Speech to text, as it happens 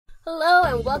Hello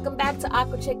and welcome back to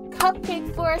Aqua Chick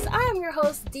Cupcake Force. I am your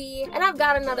host Dee, and I've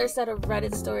got another set of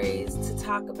Reddit stories to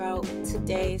talk about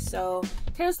today. So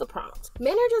here's the prompt.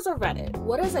 Managers of Reddit,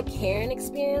 what is a Karen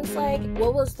experience like?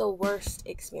 What was the worst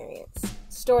experience?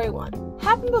 Story 1.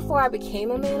 Happened before I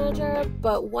became a manager,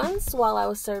 but once while I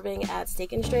was serving at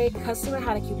Steak and Shake, a customer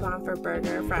had a coupon for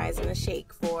burger, fries, and a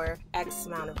shake for X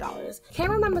amount of dollars.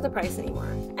 Can't remember the price anymore.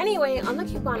 Anyway, on the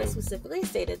coupon it specifically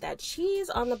stated that cheese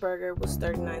on the burger was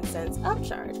 39 cents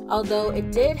upcharge, although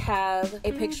it did have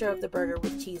a picture of the burger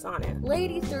with cheese on it.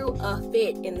 Lady threw a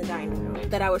fit in the dining room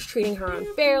that I was treating her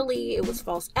unfairly, it was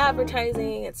false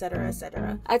advertising, etc,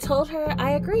 etc. I told her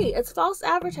I agree, it's false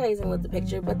advertising with the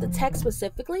picture, but the text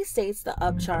specifically states the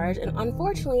upcharge, and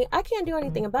unfortunately I can't do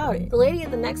anything about it. The lady at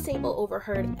the next table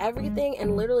overheard everything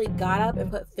and literally got up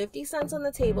and put 50 cents on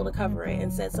the table to cover it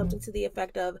and said something to the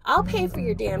effect of, "I'll pay for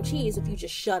your damn cheese if you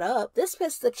just shut up." This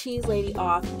pissed the cheese lady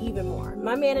off even more.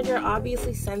 My manager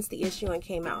obviously sensed the issue and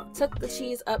came out, took the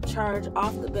cheese upcharge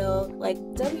off the bill. Like,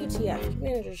 WTF, your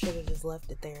manager should have just left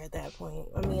it there at that point.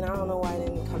 I mean, I don't know why it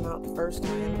didn't come out the first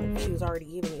time if she was already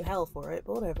giving you hell for it,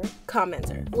 but whatever.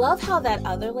 Commenter. Love how that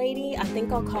other lady, I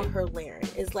think I'll call her Lauren,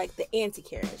 is like the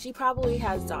anti-Karen. She probably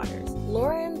has daughters.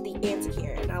 Lauren, the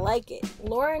anti-Karen. I like it.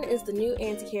 Lauren is the new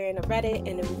anti-Karen of Reddit,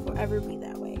 and it will forever be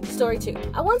that way. Story 2.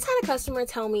 I once had a customer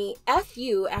tell me F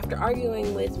you after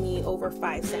arguing with me over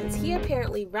 5 cents. He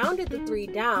apparently rounded the 3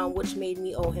 down, which made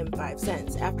me owe him 5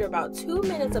 cents. After about 2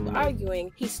 minutes of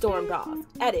arguing, he stormed off.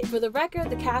 Edit. For the record,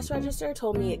 the cash register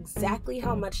told me exactly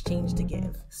how much change to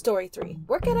give. Story 3.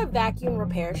 Work at a vacuum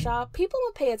repair shop. People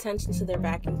don't pay attention to their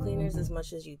vacuum cleaners as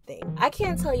much as you think. I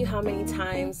can't tell you how many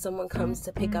times someone comes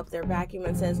to pick up their vacuum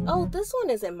and says, "Oh, this one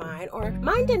isn't mine," or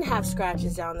 "Mine didn't have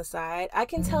scratches down the side." I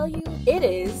can tell you it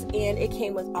is, and it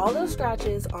came with all those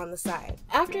scratches on the side.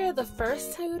 After the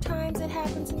first 2 times it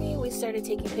happened to me, we started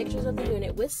taking pictures of the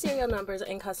unit with serial numbers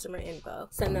and customer info.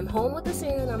 Send them home with the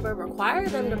serial number, require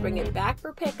them to bring it back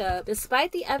for pickup.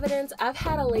 Despite the evidence, I've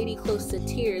had a lady close to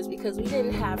tears because we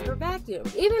didn't have her vacuum.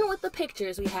 Even with the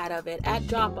pictures we had of it at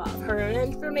drop-off, her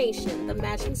information, the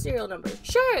matching serial numbers.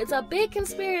 Sure, it's a big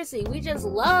conspiracy. We just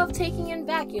love taking in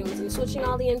vacuums and switching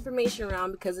all the information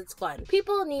around because it's fun.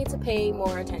 People need to pay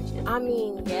more attention. I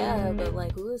mean, yeah, but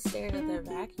like, who is staring at their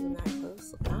vacuum that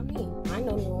close? Not me. Mine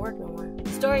don't even work no more.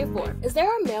 Story 4. Is there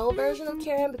a male version of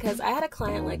Karen? Because I had a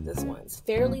client like this once.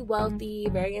 Fairly wealthy,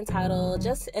 very entitled,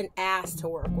 just an ass to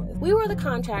work with. We were the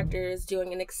contractors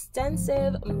doing an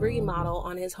extensive remodel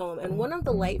on his home, and one of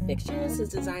the light fixtures his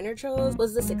designer chose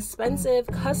was this expensive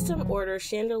custom order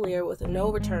chandelier with a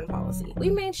no return policy. We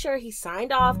made sure he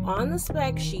signed off on the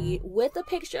spec sheet with a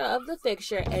picture of the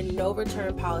fixture and no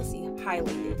return policy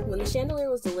highlighted. When the chandelier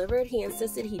was delivered, he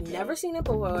insisted he'd never seen it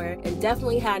before and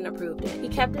definitely hadn't approved it. He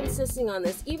kept insisting on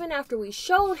this even after we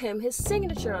showed him his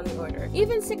signature on the order,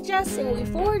 even suggesting we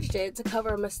forged it to cover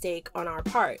a mistake on our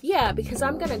part. Yeah, because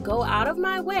I'm gonna go out of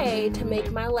my way to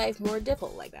make my life more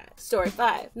difficult like that. Story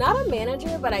 5. Not a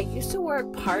manager, but I used to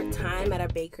work part-time at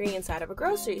a bakery inside of a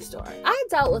grocery store. I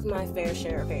dealt with my fair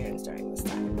share of errands during this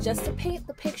time. Just to paint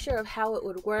the picture of how it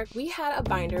would work, we had a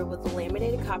binder with the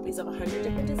laminated copies of 100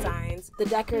 different designs the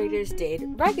decorators did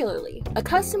regularly. A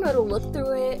customer would look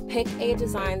through it, pick a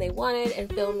design they wanted,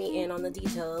 and fill me in on the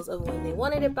details of when they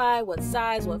wanted it by, what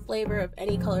size, what flavor, if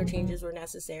any color changes were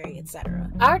necessary,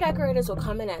 etc. Our decorators would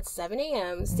come in at 7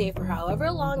 a.m., stay for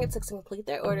however long it took to complete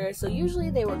their order, so usually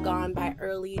they were gone by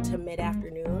early to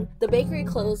mid-afternoon. The bakery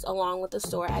closed along with the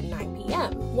store at 9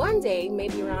 p.m. One day,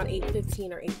 maybe around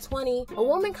 8:15 or 8:20, a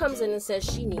woman comes in and says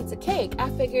she needs a cake. I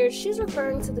figured she's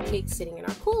referring to the cake sitting in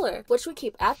our cooler, which we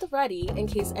keep at the ready in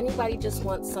case anybody just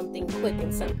wants something quick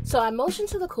and simple. So I motion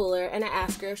to the cooler and I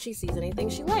ask her if she sees anything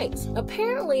she likes.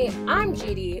 Apparently, I'm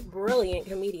GD, brilliant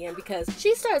comedian, because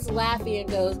she starts laughing and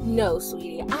goes, "No,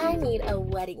 sweetie, I need a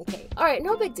wedding cake." Alright,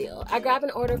 no big deal. I grab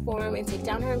an order form and take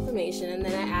down her information, and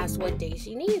then I ask what day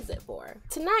she needs it for.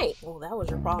 Tonight. Well, that was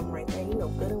your problem right there. You know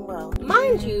good and well.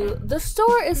 Mind you, the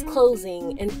store is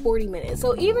closing in 40 minutes,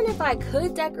 so even if I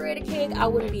could decorate a cake, I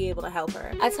wouldn't be able to help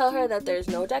her. I tell her that there's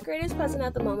no decorators present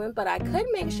at the moment, but I could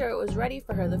make sure it was ready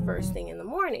for her the first thing in the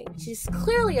morning. She's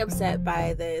clearly upset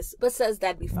by this, but says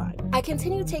that'd be fine. I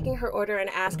continue taking her order and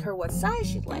ask her what size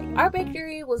she'd like. Our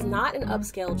bakery was not an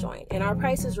upscale joint, and our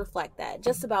prices reflect that.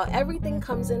 Just about everything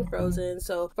comes in frozen,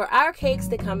 so for our cakes,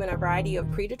 they come in a variety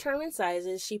of predetermined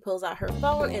sizes. She pulls out her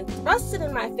phone and thrusts it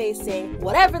in my face saying,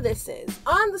 "Whatever this is."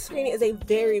 On the screen is a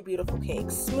very beautiful cake.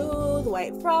 Smooth,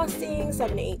 white frosting,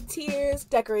 7 to 8 tiers,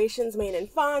 decorations made in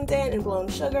fondant and blown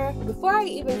sugar. Before I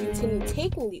even continue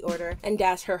taking the order and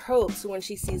dash her hopes when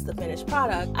she sees the finished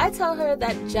product, I tell her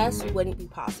that just wouldn't be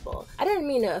possible. I didn't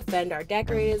mean to offend our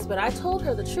decorators, but I told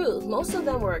her the truth. Most of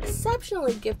them were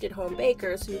exceptionally gifted home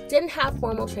bakers who didn't have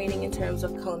formal training in terms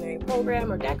of culinary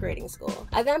program or decorating school.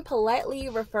 I then politely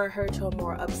refer her to a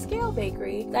more upscale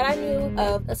bakery that I knew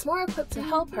of that's more equipped to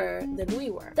help her than we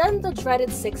were. Then the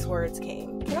dreaded 6 words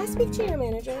came. Can I speak to your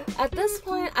manager? At this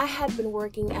point, I had been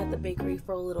working at the bakery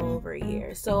for a little over a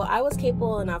year, so I was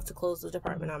capable enough to close the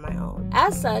department on my own.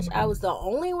 As such, I was the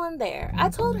only one there. I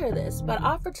told her this, but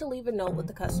offered to leave a note with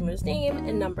the customer's name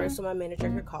and number so my manager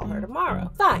could call her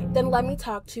tomorrow. Fine, then let me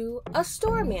talk to a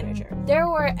store manager. There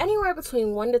were anywhere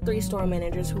between 1 to 3 store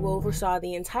managers who oversaw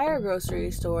the entire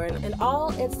grocery store and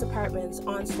all its departments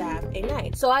on staff a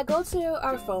night. So I go to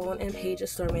our phone and page a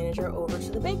store manager over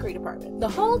to the bakery department. The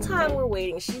whole time we're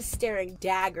waiting, she's staring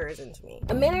daggers into me.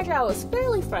 A manager I was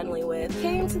fairly friendly with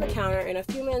came to the counter in a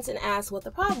few minutes and asked what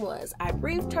the problem was. I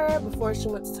briefed her before she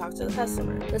went to talk to the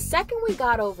customer. The second we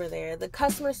got over there, the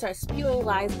customer started spewing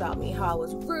lies about me, how I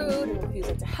was rude and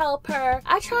refusing to help her.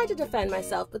 I tried to defend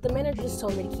myself, but the manager just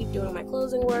told me to keep doing my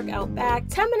closing work out back.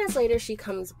 10 minutes later, she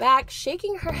comes back,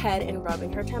 shaking her head and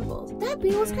rubbing her temples. That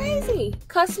bee was crazy.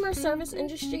 Customer service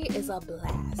industry is a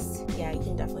blast. Yeah, you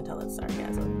can definitely tell it's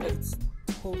sarcasm. It's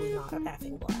totally not a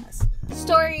effing blast.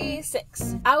 Story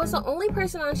 6. I was the only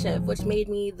person on shift, which made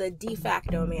me the de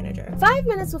facto manager. 5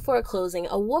 minutes before closing,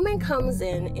 a woman comes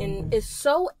in and is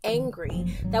so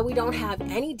angry that we don't have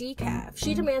any decaf.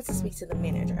 She demands to speak to the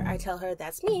manager. I tell her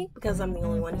that's me because I'm the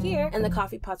only one here, and the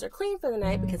coffee pots are clean for the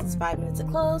night because it's 5 minutes to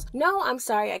close. No, I'm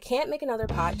sorry, I can't make another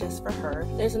pot just for her.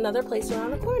 There's another place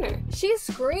around the corner. She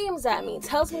screams at me,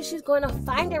 tells me she's going to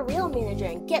find a real manager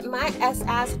and get my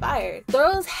ass fired.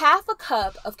 Throws half a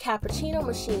cup of cappuccino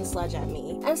machine sludge at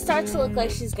me and starts to look like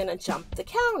she's gonna jump the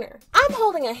counter. I'm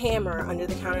holding a hammer under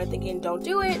the counter thinking, don't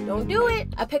do it, don't do it.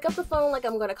 I pick up the phone like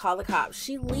I'm gonna call the cops.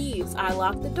 She leaves. I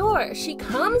lock the door. She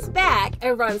comes back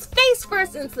and runs face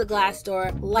first into the glass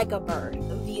door like a bird.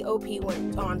 The OP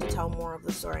went on to tell more of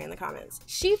the story in the comments.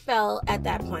 She fell at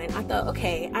that point. I thought,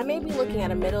 okay, I may be looking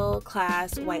at a middle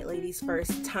class white lady's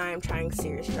first time trying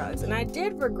serious drugs, and I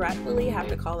did regretfully have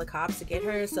to call the cops to get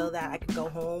her so that I could go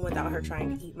home without her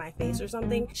trying to eat my face or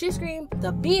something. She screamed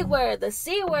the B word, the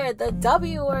C word, the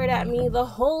W word at me the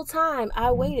whole time.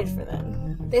 I waited for them.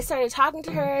 They started talking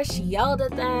to her, she yelled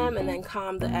at them, and then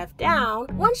calmed the F down.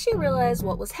 Once she realized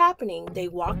what was happening, they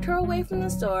walked her away from the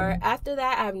store. After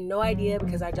that, I have no idea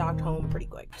because I jogged home pretty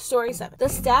quick. Story 7. The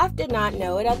staff did not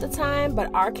know it at the time,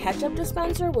 but our ketchup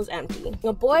dispenser was empty.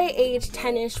 A boy aged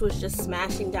 10-ish was just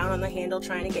smashing down on the handle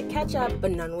trying to get ketchup,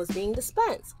 but none was being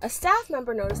dispensed. A staff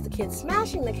member noticed the kid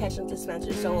smashing the ketchup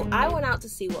dispenser, so I went out to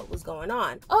see what was going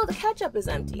on. Oh, the ketchup is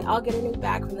empty. I'll get a new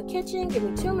bag from the kitchen. Give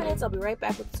me 2 minutes. I'll be right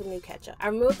back with some new ketchup. I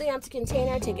remove the empty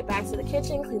container, take it back to the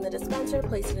kitchen, clean the dispenser,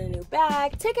 place it in a new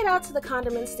bag, take it out to the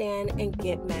condiment stand, and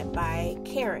get met by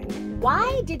Karen.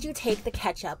 Why did you take the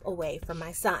ketchup away from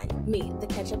my son? Me. The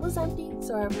ketchup was empty,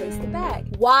 so I replaced the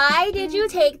bag. Why did you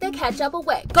take the ketchup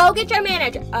away? Go get your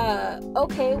manager.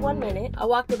 Okay, 1 minute. I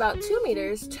walked about 2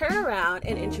 meters, turned around,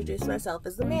 and introduced myself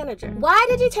as the manager. Why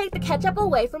did you take the ketchup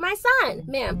away from my son?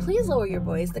 Ma'am, please lower your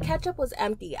voice. The ketchup was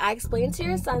empty. I explained to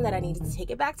your son that I needed to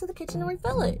take it back to the kitchen and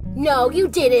refill it. No, you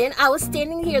didn't. I was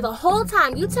standing here the whole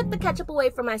time. You took the ketchup away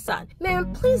from my son.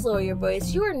 Ma'am, please lower your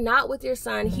voice. You are not with your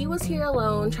son. He was here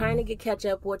alone trying to get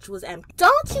ketchup, which was empty.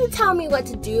 Don't you tell me what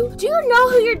to do. Do you know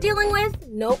who you're dealing with?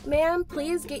 Nope, ma'am.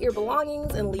 Please get your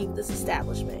belongings and leave this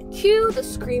establishment. Cue the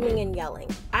screaming and yelling.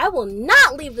 I will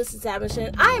not leave this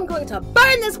establishment. I am going to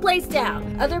burn this place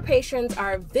down. Other patrons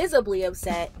are visibly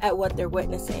upset at what they're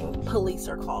witnessing. Police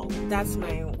are called. That's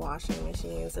my washing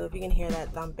machine, so if you can hear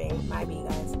that thumping, might be,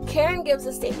 guys. Karen gives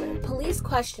a statement. Police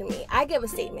question me. I give a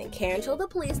statement. Karen told the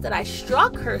police that I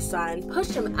struck her son,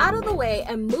 pushed him out of the way,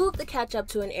 and moved the ketchup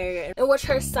to an area in which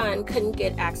her son couldn't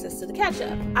get access to the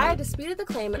ketchup. I disputed the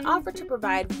claim and offered to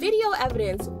provide video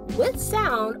evidence with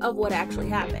sound of what actually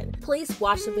happened. Police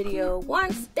watch the video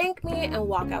once, thank me, and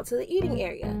walk out to the eating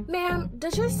area. Ma'am,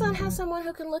 does your son have someone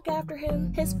who can look after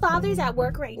him? His father's at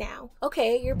work right now.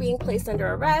 Okay, you're being placed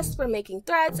under arrest for making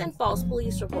threats and false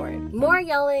police report. More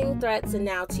yelling, threats, and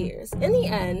now tears. In the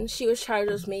end, she was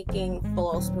charged with making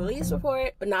false police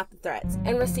report, but not the threats,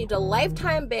 and received a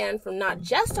lifetime ban from not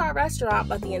just our restaurant,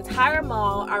 but the entire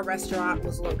mall our restaurant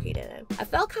was located in. I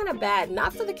felt kind of bad,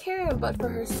 not for the Karen, but for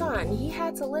her son. He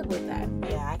had to live with that.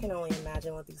 Yeah, I can only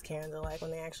imagine what these Karens are like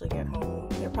when they actually get home.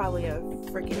 They're probably a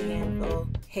freaking handful.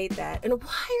 Hate that. And why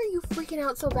are you freaking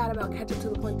out so bad about ketchup to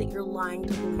the point that you're lying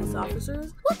to police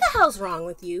officers? What the hell's wrong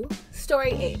with you?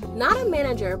 Story 8. Not a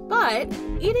manager, but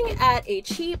eating at a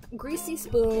cheap, greasy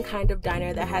spoon kind of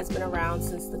diner that has been around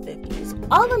since the 50s.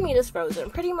 All the meat is frozen.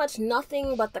 Pretty much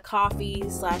nothing but the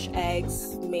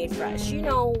coffee/eggs made fresh. You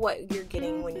know what you're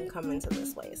getting when you come into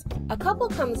this place. A couple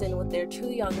comes in with their 2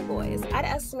 young boys. I'd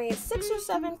estimate 6 or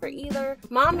 7 for either.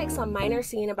 Mom makes a minor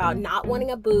scene about not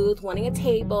wanting a booth, wanting a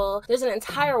table. There's an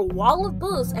entire wall of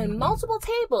booths and multiple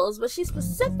tables, but she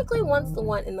specifically wants the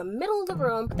one in the middle of the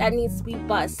room that needs to be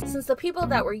bussed since the people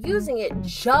that were using it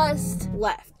just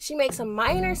left. She makes a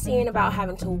minor scene about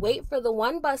having to wait for the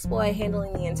one busboy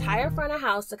handling the entire front of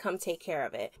house to come take care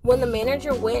of it. When the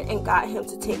manager went and got him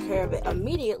to take care of it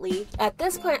immediately, at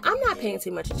this point I'm not paying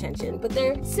too much attention, but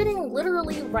they're sitting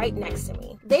literally right next to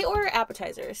me. They order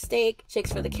appetizers, steak,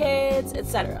 shakes for the kids,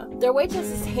 etc. Their waitress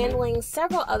is handling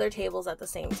several other tables at the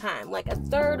same time, like a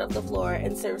third of the floor,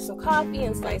 and serves some coffee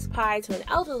and sliced pie to an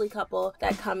elderly couple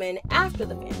that come in after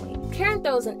the family. Karen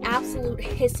throws an absolute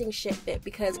hissing shit fit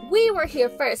because we were here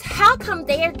first. How come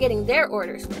they are getting their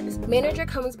orders first? Manager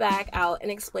comes back out and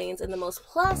explains in the most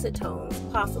placid tones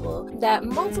possible that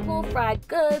multiple fried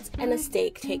goods and a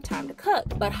steak take time to cook,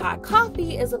 but hot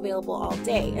coffee is available all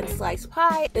day and sliced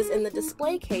pie is in the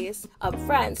display case up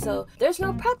front, so there's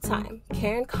no prep time.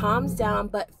 Karen calms down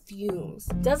but fumes.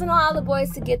 Doesn't allow the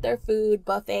boys to get their food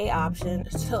buffet option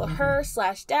until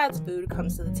her/dad's food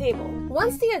comes to the table.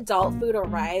 Once the adult food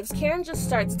arrives, Karen just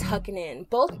starts tucking in.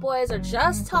 Both boys are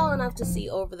just tall enough to see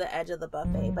over the edge of the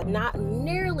buffet, but not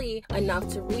nearly enough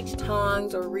to reach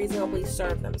tongs or reasonably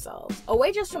serve themselves. A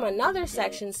waitress from another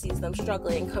section sees them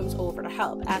struggling and comes over to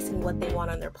help, asking what they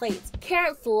want on their plates.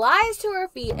 Karen flies to her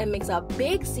feet and makes a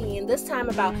big scene, this time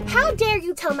about, how dare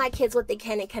you tell my kids what they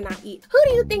can and cannot eat? Who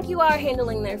do you think you are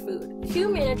handling their food? Cue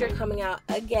manager coming out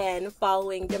again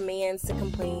following demands to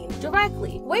complain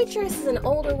directly. Waitress is an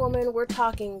older woman, we're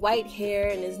talking white hair,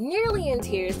 and is nearly in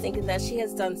tears thinking that she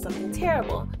has done something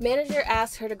terrible. Manager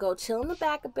asks her to go chill in the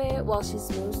back a bit while she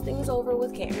smooths things over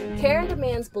with Karen. Karen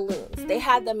demands balloons. They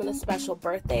had them in a special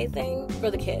birthday thing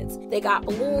for the kids. They got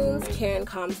balloons. Karen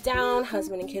calms down.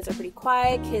 Husband and kids are pretty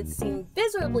quiet. Kids seem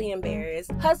visibly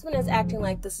embarrassed. Husband is acting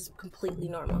like this is completely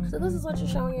normal. So this is what you're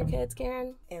showing your kids,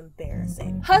 Karen?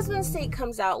 Embarrassing. Husband's steak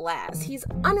comes out last. He's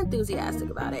unenthusiastic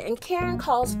about it, and Karen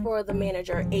calls for the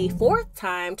manager a 4th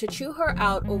time to chew her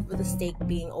out over the steak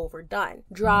being overdone,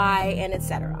 dry, and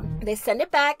etc. They send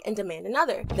it back and demand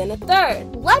another, then a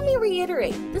 3rd. Let me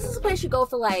reiterate, this is a place you go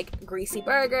for like greasy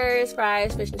burgers,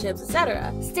 fries, fish and chips,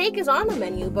 etc. Steak is on the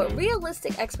menu, but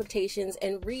realistic expectations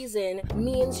and reason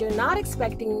means you're not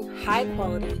expecting high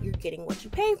quality, you're getting what you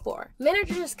pay for.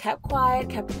 Manager just kept quiet,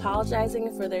 kept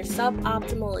apologizing for their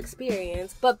suboptimal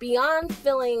experience, but beyond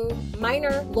filling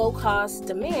minor low-cost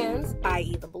demands,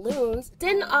 i.e. the balloons,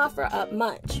 didn't offer up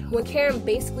much. When Karen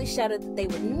basically shouted that they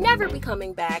would never be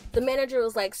coming back, the manager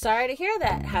was like, sorry to hear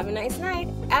that, have a nice night.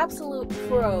 Absolute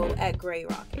pro at gray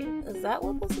rocking. Is that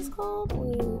what this is called?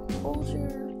 When you hold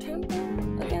your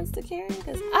temper against a Karen?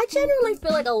 Because I genuinely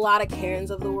feel like a lot of Karens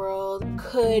of the world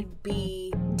could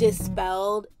be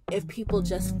dispelled if people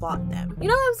just fought them. You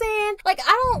know what I'm saying? Like,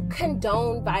 I don't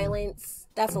condone violence.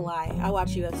 That's a lie. I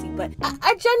watch UFC, but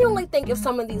I genuinely think if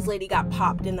some of these ladies got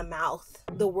popped in the mouth,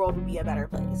 the world would be a better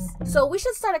place. So we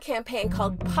should start a campaign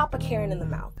called Pop a Karen in the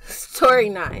Mouth. Story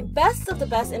 9. Best of the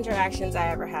best interactions I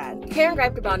ever had. Karen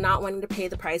griped about not wanting to pay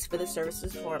the price for the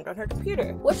services performed on her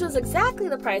computer, which was exactly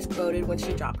the price quoted when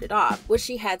she dropped it off, which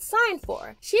she had signed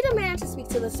for. She demanded to speak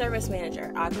to the service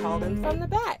manager. I called him from the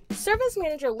back. Service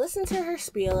manager listened to her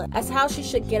spiel as how she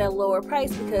should get a lower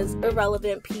price because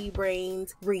irrelevant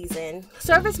pea-brained reason.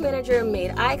 Service manager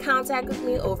made eye contact with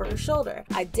me over her shoulder.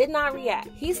 I did not react.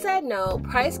 He said no.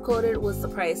 Price quoted was the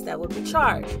price that would be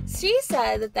charged. She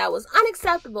said that that was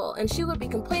unacceptable and she would be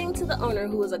complaining to the owner,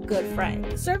 who was a good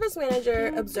friend. Service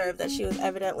manager observed that she was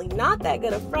evidently not that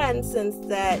good a friend since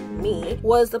that me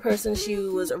was the person she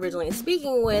was originally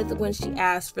speaking with when she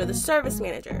asked for the service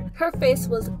manager. Her face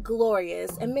was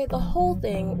glorious and made the whole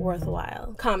thing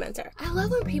worthwhile. Commenter: I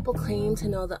love when people claim to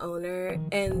know the owner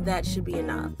and that should be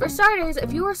enough. For starters,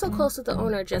 if you are so close with the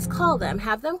owner, just call them.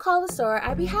 Have them call the store.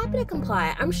 I'd be happy to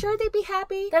comply. I'm sure they'd be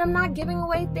happy that I'm not giving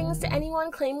away things to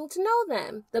anyone claiming to know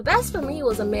them. The best for me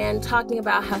was a man talking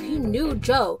about how he knew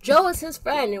Joe. Joe is his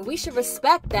friend and we should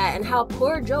respect that, and how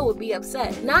poor Joe would be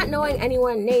upset. Not knowing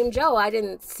anyone named Joe, I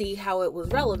didn't see how it was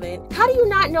relevant. How do you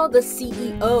not know the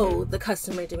CEO? The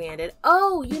customer demanded.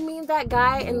 Oh, you mean that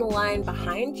guy in the line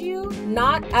behind you?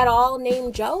 Not at all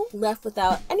named Joe? Left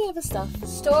without any of his stuff.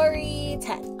 Story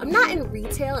 10. I'm not in in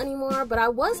retail anymore, but I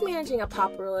was managing a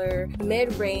popular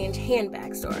mid-range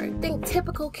handbag store. Think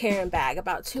typical Karen bag,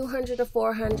 about $200 to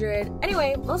 $400.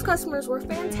 Anyway, most customers were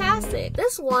fantastic.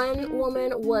 This one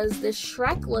woman was this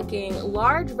Shrek-looking,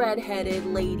 large red-headed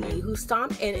lady who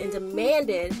stomped in and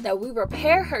demanded that we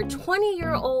repair her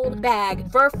 20-year-old bag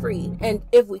for free. And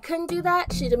if we couldn't do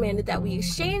that, she demanded that we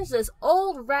exchange this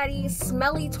old, ratty,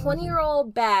 smelly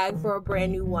 20-year-old bag for a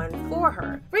brand new one for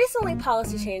her. Recently,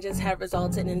 policy changes have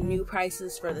resulted in new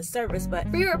prices for the service, but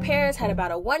free repairs had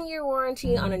about a 1-year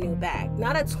warranty on a new bag,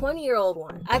 not a 20-year-old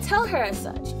one. I tell her as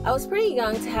such. I was pretty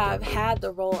young to have had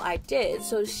the role I did,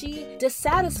 so she,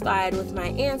 dissatisfied with my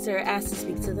answer, asked to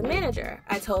speak to the manager.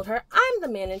 I told her I'm the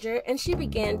manager, and she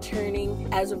began turning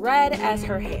as red as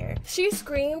her hair. She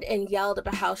screamed and yelled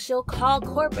about how she'll call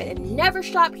corporate and never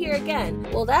shop here again.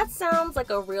 Well, that sounds like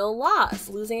a real loss,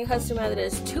 losing a customer that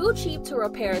is too cheap to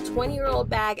repair a 20-year-old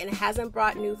bag and hasn't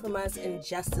brought new from us in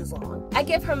just as long. I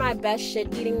give her my best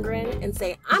shit-eating grin and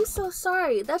say, I'm so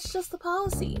sorry, that's just the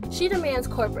policy. She demands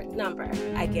corporate number.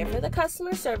 I give her the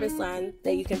customer service line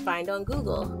that you can find on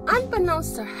Google.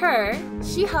 Unbeknownst to her,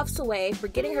 she huffs away,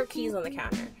 forgetting her keys on the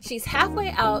counter. She's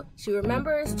halfway out, she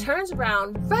remembers, turns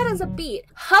around, red as a beet,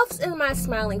 huffs in my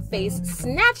smiling face,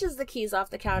 snatches the keys off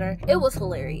the counter. It was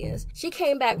hilarious. She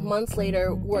came back months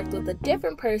later, worked with a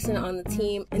different person on the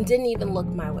team, and didn't even look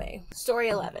my way. Story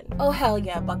 11. Oh hell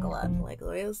yeah, buckle up, like the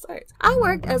way it starts. I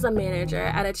worked as a manager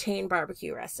at a chain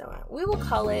barbecue restaurant. We will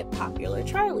call it Popular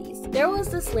Charlie's. There was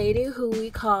this lady who we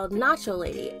called Nacho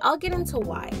Lady. I'll get into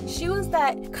why. She was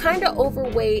that kind of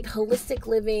overweight, holistic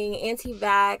living,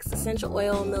 anti-vax, essential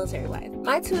oil, military wife.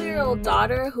 My 2-year-old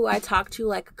daughter, who I talk to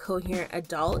like a coherent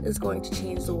adult, is going to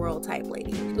change the world type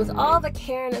lady, with all the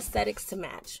Karen aesthetics to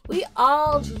match. We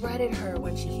all dreaded her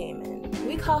when she came in.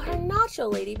 We call her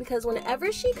Nacho Lady because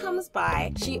whenever she comes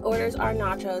by, she orders our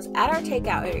nachos at our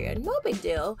takeout area. No big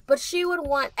deal, but she would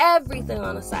want everything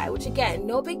on the side, which again,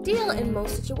 no big deal in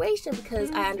most situations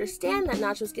because I understand that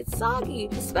nachos get soggy,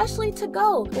 especially to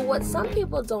go. But what some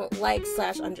people don't like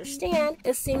 / understand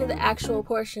is seeing the actual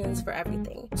portions for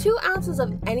everything. 2 ounces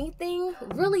of anything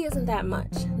really isn't that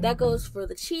much. That goes for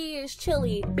the cheese,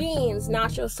 chili, beans,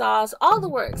 nacho sauce, all the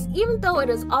works. Even though it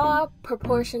is all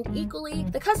proportioned equally,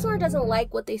 the customer doesn't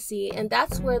like what they see, and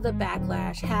that's where the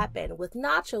backlash happened with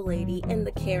Nacho Lady and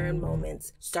the Karen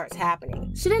moments starts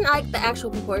happening. She didn't like the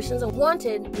actual proportions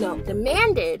and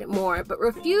demanded more, but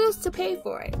refused to pay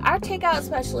for it. Our takeout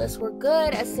specialists were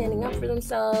good at standing up for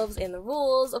themselves and the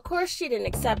rules. Of course, she didn't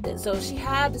accept it, so she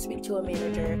had to speak to a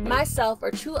manager, myself,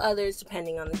 or 2 others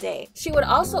depending on the day. She would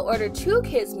also order 2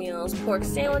 kids' meals, pork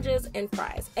sandwiches, and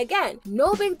fries. Again,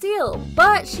 no big deal,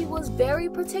 but she was very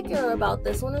particular about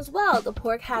this one as well. The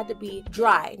pork had to be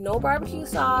dry, no barbecue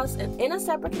sauce, and in a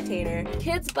separate container.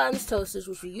 Kids' buns toasted,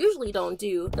 which we usually don't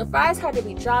do. The fries had to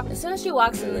be dropped as soon as she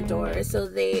walks in the door, so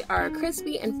they are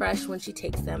crispy and fresh when she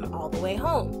takes them all the way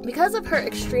home. Because of her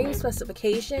extreme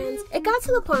specifications, it got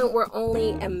to the point where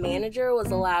only a manager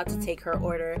was allowed to take her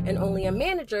order, and only a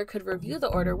manager could review the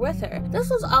order with her. This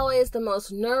was always the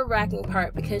most nerve-wracking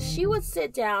part because she would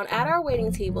sit down at our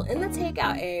waiting table in the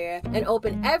takeout area and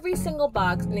open every single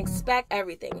box and inspect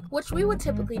everything, which we would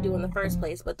typically do in the first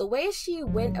place, but the way she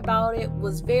went about it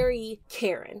was very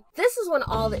Karen. This is when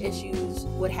all the issues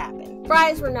would happen.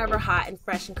 Fries were never hot and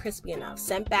fresh and crispy enough,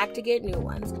 sent back to get new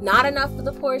ones. Not enough for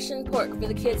the portion pork for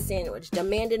the kids' sandwich,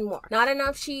 demanded more. Not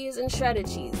enough cheese and shredded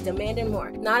cheese, demanded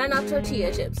more. Not enough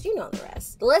tortilla chips, you know the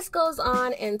rest. The list goes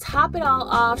on, and top it all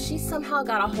off, she somehow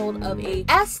got a hold of a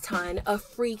S-ton of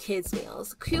free kids'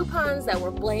 meals. Coupons that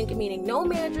were blank, meaning no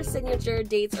manager signature,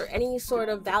 dates, or any sort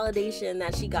of validation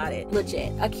that she got it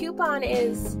legit. A coupon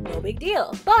is no big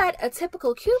deal, but a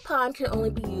typical coupon can only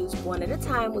be used one at a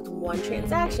time with one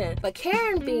transaction. But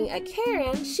Karen, being a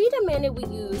Karen, she demanded we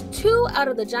use 2 out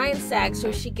of the giant sacks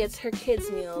so she gets her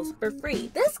kids' meals for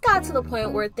free. This got to the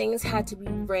point where things had to be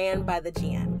ran by the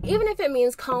GM, even if it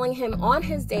means calling him on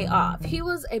his day off. He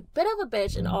was a bit of a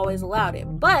bitch and always allowed it,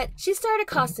 but she started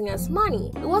costing us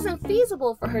money. It wasn't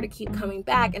feasible for her to keep coming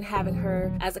back and having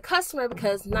her as a customer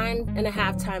because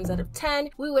 9.5 times out of 10,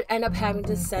 we would end up having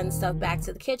to send stuff back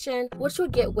to the kitchen, which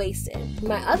would get wasted.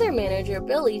 My other manager,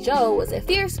 Billy Joe, was a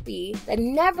fierce bee that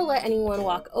never let anyone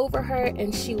walk over her,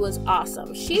 and she was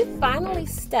awesome. She finally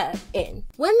stepped in.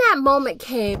 When that moment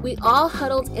came, we all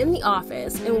huddled in the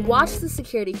office and watched the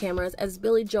security cameras as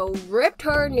Billy Joe ripped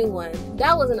her a new one.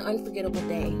 That was an unforgettable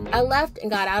day. I left and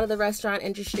got out of the restaurant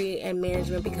industry and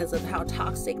management because of how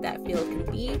toxic that field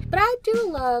can be, but I do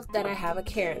love that I have a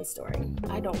Karen story.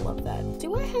 I don't love that.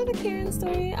 Do I have a Karen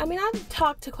story? I mean, I've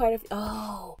talked to quite a few.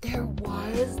 Oh, there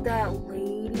was that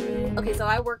lady Okay, so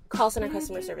I work call center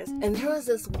customer service, and there was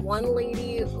this one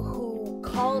lady who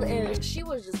called in. She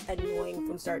was just annoying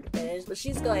from start to finish, but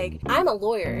she's like, I'm a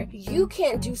lawyer, you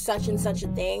can't do such and such a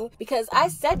thing because I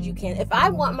said you can. If I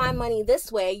want my money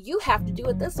this way, you have to do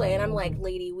it this way. And I'm like,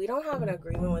 lady, we don't have an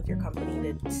agreement with your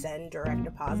company to send direct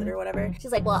deposit or whatever.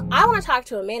 She's like, well, I want to talk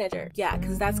to a manager. Yeah,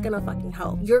 because that's gonna fucking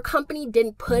help. Your company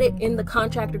didn't put it in the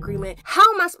contract agreement.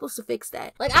 How am I supposed to fix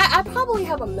that? Like, I probably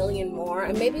have a million more,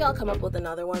 and maybe I'll come up with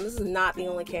another one. This is not the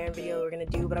only Karen video we're gonna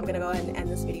do, but I'm gonna go ahead and end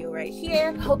this video right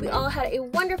here. Hope you all had a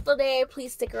wonderful day.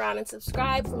 Please stick around and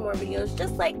subscribe for more videos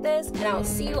just like this, and I will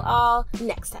see you all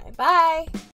next time. Bye.